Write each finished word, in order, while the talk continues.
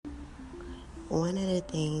One of the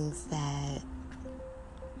things that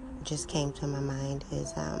just came to my mind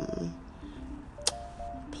is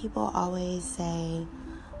people always say,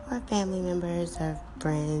 or family members or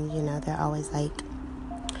friends, they're always like,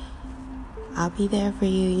 I'll be there for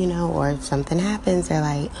you, or if something happens, they're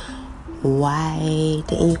like, why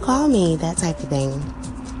didn't you call me? That type of thing.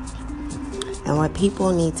 And what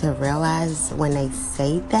people need to realize when they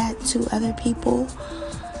say that to other people,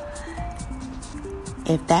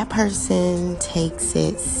 if that person takes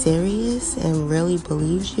it serious and really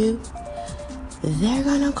believes you, they're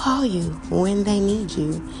gonna call you when they need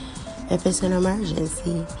you if it's an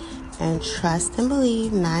emergency. And trust and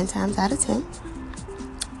believe 9 times out of 10,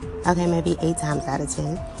 okay, maybe 8 times out of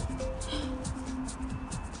 10,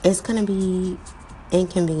 it's gonna be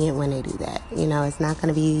inconvenient when they do that. It's not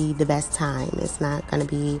gonna be the best time. It's not gonna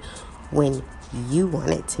be when you want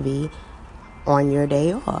it to be on your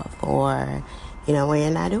day off, or when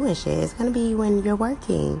you're not doing shit. It's gonna be when you're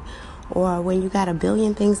working or when you got a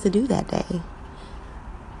billion things to do that day.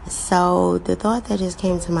 So the thought that just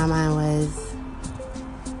came to my mind was,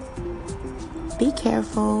 be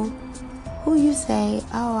careful who you say,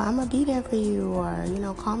 oh, I'm gonna be there for you, or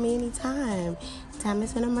call me anytime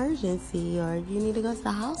it's an emergency, or you need to go to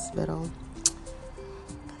the hospital.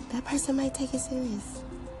 That person might take it serious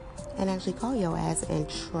and actually call your ass. And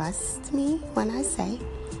trust me when I say,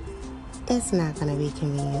 it's not gonna be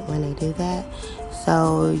convenient when they do that.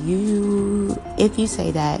 So if you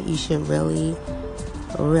say that, you should really,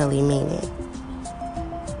 really mean it.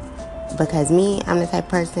 Because I'm the type of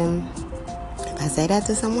person, if I say that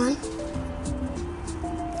to someone,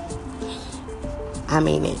 I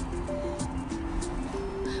mean it.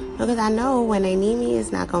 Because I know when they need me,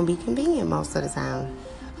 it's not going to be convenient most of the time.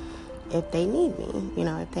 If they need me,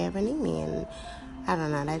 if they ever need me. And I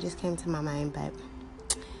don't know, that just came to my mind. But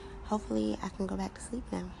hopefully I can go back to sleep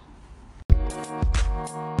now.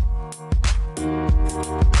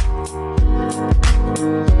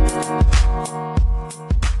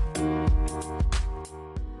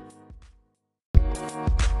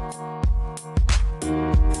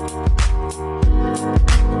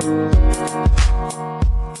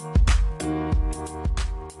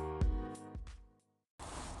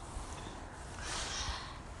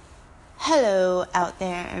 Hello out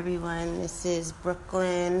there, everyone. This is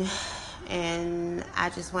Brooklyn, and I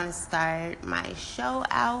just want to start my show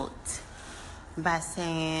out by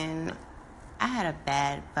saying I had a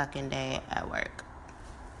bad fucking day at work.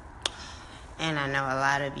 And I know a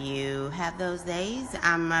lot of you have those days.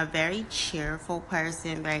 I'm a very cheerful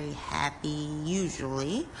person, very happy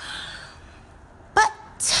usually. But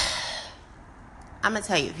I'm going to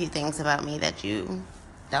tell you a few things about me that you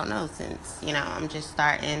don't know, since I'm just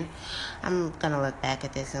starting. I'm gonna look back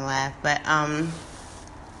at this and laugh, but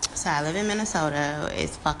so I live in Minnesota.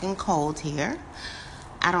 It's fucking cold here.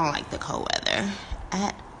 I don't like the cold weather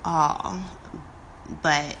at all,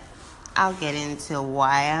 but I'll get into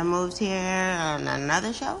why I moved here on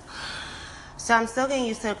another show. So I'm still getting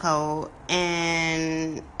used to the cold,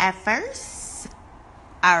 and at first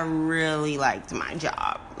I really liked my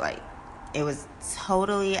job. Like, it was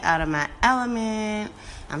totally out of my element.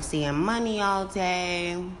 I'm seeing money all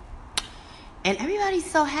day. And everybody's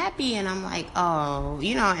so happy. And I'm like, oh,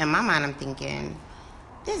 in my mind I'm thinking,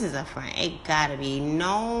 this is a front. It gotta be.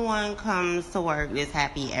 No one comes to work this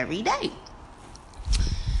happy every day.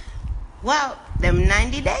 Well, them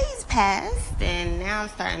 90 days passed. And now I'm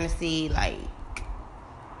starting to see, like,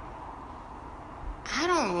 I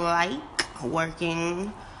don't like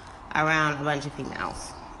working around a bunch of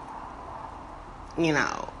females.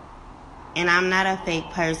 And I'm not a fake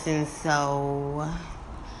person, so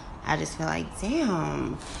I just feel like,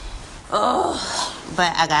 damn. Oh,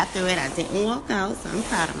 but I got through it. I didn't walk out, so I'm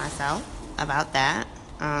proud of myself about that.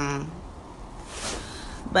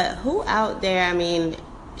 But who out there,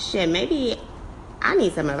 shit, maybe I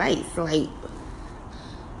need some advice. Like,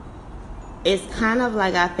 it's kind of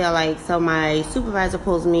like, I feel like, so my supervisor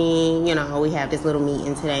pulls me, we have this little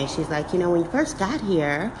meeting today, and she's like, when you first got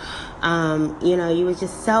here, you was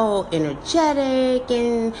just so energetic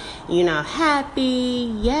and,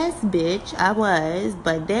 happy. Yes, bitch, I was.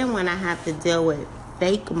 But then when I have to deal with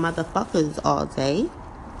fake motherfuckers all day,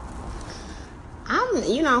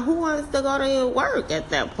 who wants to go to work at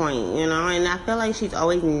that point, and I feel like she's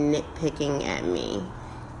always nitpicking at me.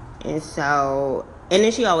 And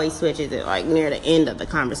then she always switches it, like, near the end of the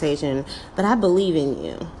conversation. But I believe in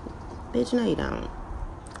you. Bitch, no, you don't.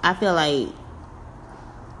 I feel like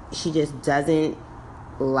she just doesn't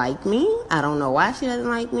like me. I don't know why she doesn't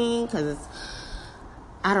like me, because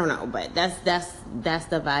I don't know. But that's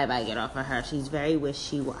the vibe I get off of her. She's very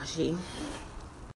wishy-washy.